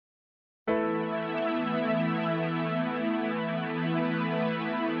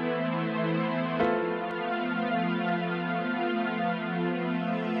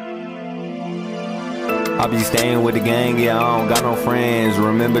I be staying with the gang, yeah, I don't got no friends.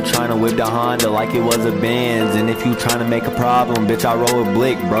 Remember trying to whip the Honda like it was a Benz. And if you trying to make a problem, bitch, I roll a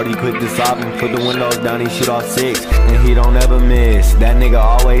blick. Brody quick to stop him, put the windows down, he shoot off 6. And he don't ever miss, that nigga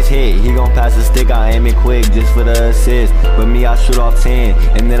always hit. He gon' pass the stick, I aim it quick just for the assist. But me, I shoot off 10,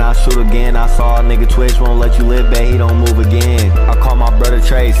 and then I shoot again. I saw a nigga twitch, won't let you live, bet he don't move again. I call my brother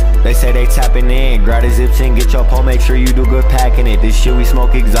Trace, they say they tapping in. Grab the zips and get your pole, make sure you do good packing it. This shit we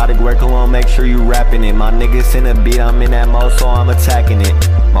smoke exotic, wear cologne, make sure you rapping it. My niggas in the beat, I'm in that mode, so I'm attacking it.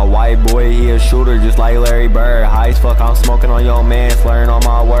 My white boy, he a shooter just like Larry Bird. High as fuck, I'm smoking on your man, slurring on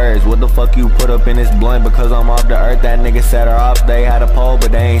my words. What the fuck you put up in this blunt because I'm off the earth? That nigga set her up, they had a pole,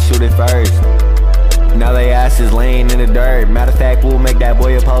 but they ain't shoot it first. Now they asses laying in the dirt. Matter of fact, we'll make that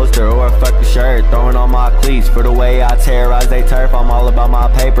boy a poster or a fucking shirt. Throwing on my cleats for the way I terrorize they turf. I'm all about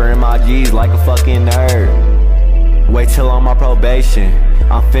my paper and my G's like a fucking nerd. Wait till on my probation,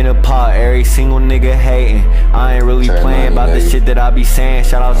 I'm finna pop every single nigga hating. I ain't really playing about the shit that I be saying.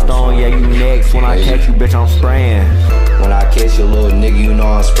 Shout out Stone, yeah, you next. When I catch you, bitch, I'm spraying. When I catch you, little nigga, you know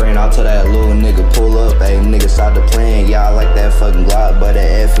I'm spraying. I'll tell that little nigga pull up, ayy, nigga stop the playing. Yeah, I like that fucking Glock, but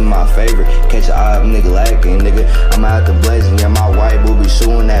that F is my favorite. Catch a eye up, nigga, lacking, nigga. I'm out the blazing, yeah, my white boo be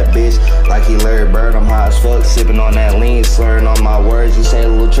shooting that bitch like he Larry Bird. I'm high as fuck, sipping on that lean, slurring on my words. You say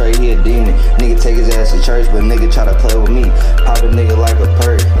little Trey, he a demon. Nigga take his ass to church, but nigga try to play with me. Pop a nigga like a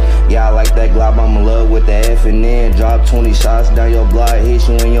perk. Yeah, I like that Glock, I'm in love with the F and then drop 20 shots down your block, hit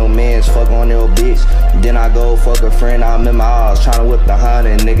you and your mans, fuck on your bitch. Then I go fuck a friend, I'm in my house, tryna whip the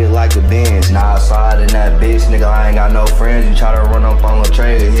Honda, nigga like a Benz. Now I slide in that bitch, nigga, I ain't got no friends. You try to run up on the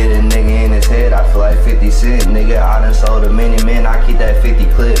trailer, hit a nigga in his head, I feel like 50 Cent, nigga. I done sold a many men, I keep that 50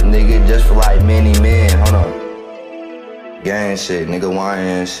 clip, nigga, just for like many men. Hold on. Gang shit, nigga,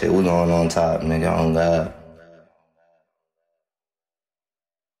 YRN shit, we going on top, nigga, on God.